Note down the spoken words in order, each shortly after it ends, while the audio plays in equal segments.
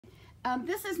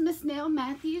This is Miss Nell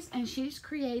Mathews, and she's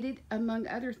created, among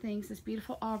other things, this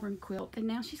beautiful Auburn quilt. And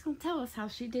now she's going to tell us how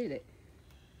she did it.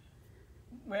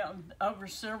 Well, over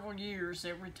several years,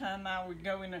 every time I would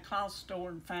go in a cloth store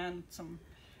and find some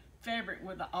fabric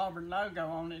with the Auburn logo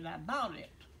on it, I bought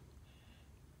it.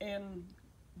 And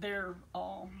their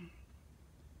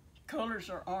colors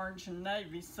are orange and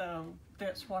navy, so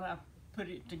that's what I put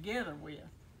it together with.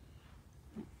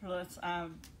 Plus, I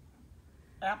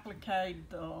appliqued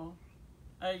the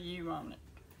AU on it.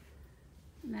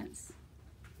 That's,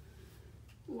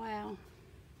 wow.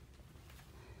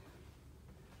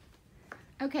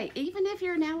 Okay, even if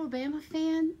you're an Alabama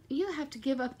fan, you have to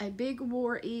give up a big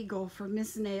war eagle for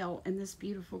Miss Nell and this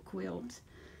beautiful quilt.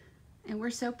 And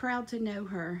we're so proud to know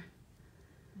her.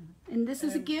 And this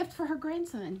is a gift for her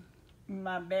grandson.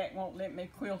 My back won't let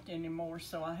me quilt anymore,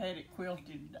 so I had it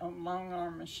quilted on long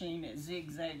arm machine at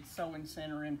Zigzag Sewing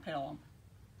Center in Pelham.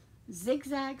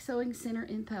 Zigzag Sewing Center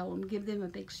in Pelham. Give them a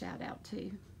big shout out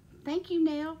too. Thank you,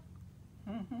 Nell.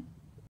 Mm-hmm.